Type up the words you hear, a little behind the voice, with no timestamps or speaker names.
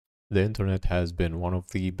The internet has been one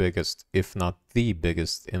of the biggest, if not the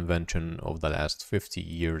biggest, invention of the last 50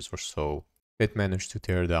 years or so. It managed to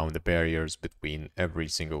tear down the barriers between every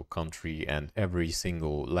single country and every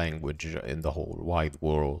single language in the whole wide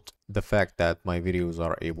world. The fact that my videos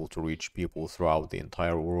are able to reach people throughout the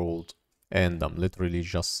entire world, and I'm literally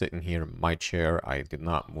just sitting here in my chair, I did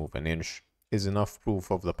not move an inch, is enough proof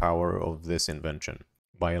of the power of this invention.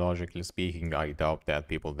 Biologically speaking, I doubt that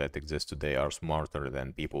people that exist today are smarter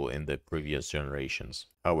than people in the previous generations.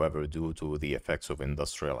 However, due to the effects of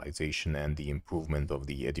industrialization and the improvement of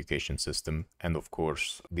the education system, and of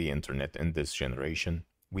course the internet in this generation,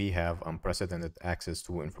 we have unprecedented access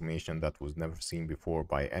to information that was never seen before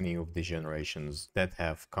by any of the generations that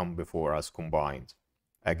have come before us combined.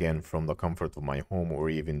 Again, from the comfort of my home or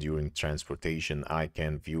even during transportation, I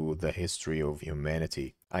can view the history of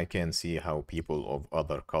humanity. I can see how people of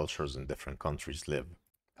other cultures in different countries live.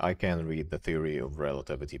 I can read the theory of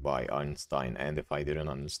relativity by Einstein, and if I didn't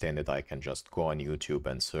understand it, I can just go on YouTube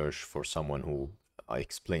and search for someone who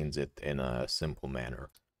explains it in a simple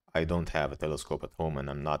manner. I don't have a telescope at home and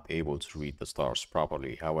I'm not able to read the stars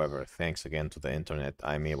properly. However, thanks again to the internet,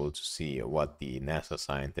 I'm able to see what the NASA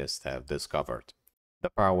scientists have discovered. The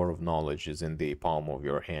power of knowledge is in the palm of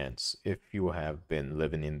your hands. If you have been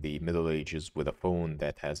living in the Middle Ages with a phone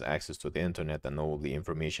that has access to the internet and all the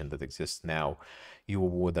information that exists now, you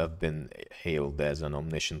would have been hailed as an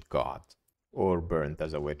omniscient god, or burnt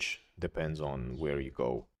as a witch, depends on where you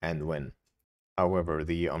go and when. However,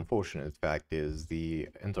 the unfortunate fact is the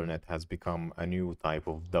internet has become a new type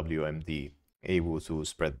of WMD, able to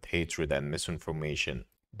spread hatred and misinformation,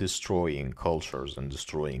 destroying cultures and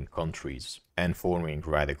destroying countries, and forming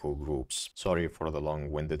radical groups. Sorry for the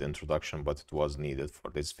long-winded introduction, but it was needed for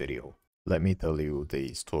this video. Let me tell you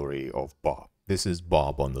the story of Bob. This is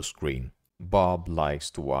Bob on the screen. Bob likes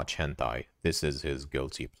to watch hentai. This is his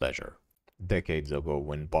guilty pleasure. Decades ago,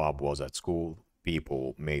 when Bob was at school,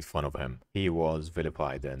 people made fun of him. He was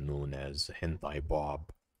vilified and known as Hentai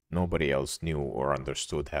Bob. Nobody else knew or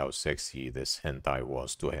understood how sexy this hentai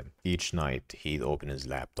was to him. Each night, he'd open his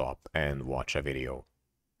laptop and watch a video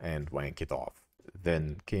and wank it off.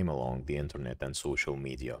 Then came along the internet and social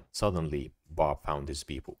media. Suddenly, Bob found his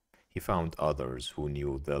people. He found others who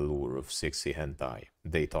knew the lure of sexy hentai.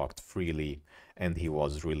 They talked freely, and he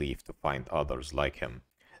was relieved to find others like him.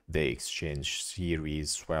 They exchanged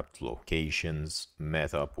series, swapped locations,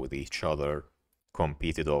 met up with each other,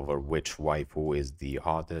 competed over which waifu is the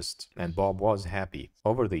hottest, and Bob was happy.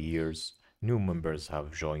 Over the years, new members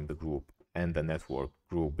have joined the group, and the network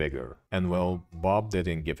grew bigger. And well, Bob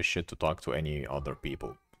didn't give a shit to talk to any other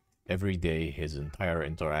people. Every day, his entire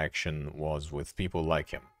interaction was with people like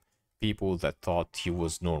him, people that thought he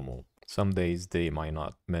was normal. Some days they might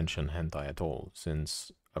not mention hentai at all,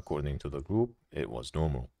 since according to the group, it was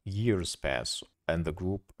normal. Years pass, and the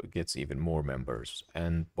group gets even more members,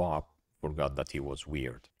 and Bob forgot that he was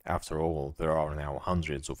weird. After all, there are now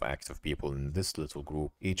hundreds of active people in this little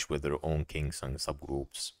group, each with their own kinks and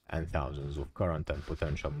subgroups, and thousands of current and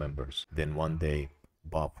potential members. Then one day,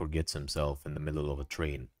 Bob forgets himself in the middle of a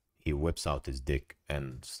train. He whips out his dick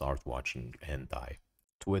and starts watching hentai.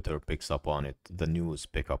 Twitter picks up on it, the news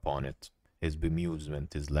pick up on it. His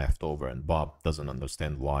bemusement is left over, and Bob doesn't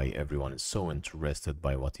understand why everyone is so interested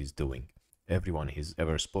by what he's doing. Everyone he's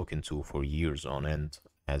ever spoken to for years on end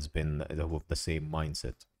has been of the same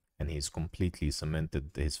mindset, and he's completely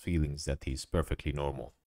cemented his feelings that he's perfectly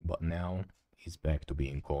normal. But now, he's back to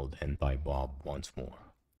being called Hentai Bob once more.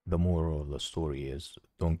 The moral of the story is,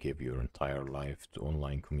 don't give your entire life to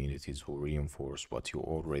online communities who reinforce what you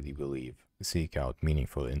already believe. Seek out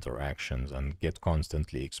meaningful interactions and get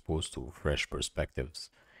constantly exposed to fresh perspectives,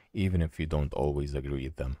 even if you don't always agree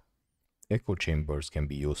with them. Echo chambers can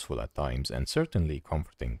be useful at times and certainly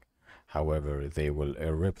comforting. However, they will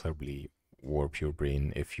irreparably warp your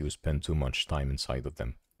brain if you spend too much time inside of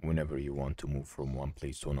them. Whenever you want to move from one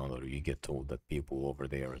place to another, you get told that people over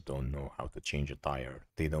there don't know how to change a tire.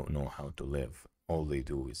 They don't know how to live. All they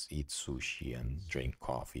do is eat sushi and drink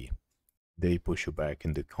coffee. They push you back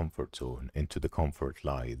in the comfort zone, into the comfort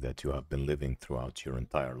lie that you have been living throughout your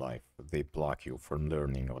entire life. They block you from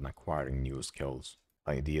learning and acquiring new skills,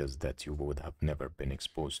 ideas that you would have never been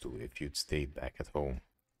exposed to if you'd stayed back at home.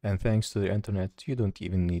 And thanks to the internet, you don't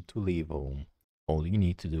even need to leave home. All you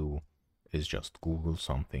need to do is just Google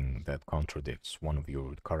something that contradicts one of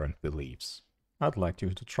your current beliefs. I'd like you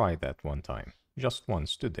to try that one time, just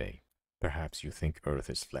once today. Perhaps you think Earth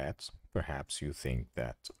is flat, perhaps you think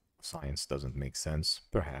that science doesn't make sense,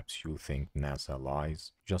 perhaps you think NASA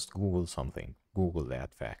lies. Just Google something, Google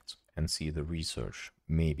that fact, and see the research.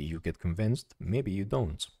 Maybe you get convinced, maybe you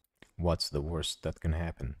don't. What's the worst that can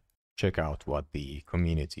happen? Check out what the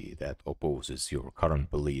community that opposes your current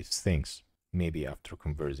beliefs thinks. Maybe after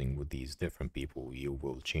conversing with these different people, you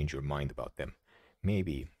will change your mind about them.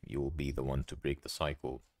 Maybe you will be the one to break the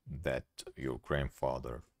cycle that your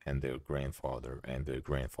grandfather and their grandfather and their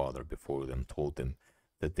grandfather before them told them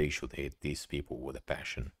that they should hate these people with a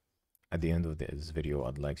passion. At the end of this video,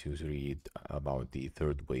 I'd like you to read about the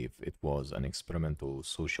third wave. It was an experimental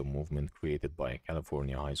social movement created by a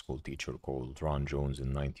California high school teacher called Ron Jones in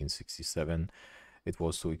 1967. It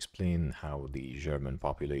was to explain how the German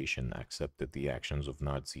population accepted the actions of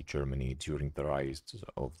Nazi Germany during the rise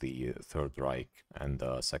of the Third Reich and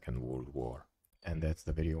the Second World War. And that's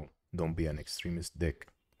the video. Don't be an extremist dick.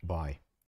 Bye.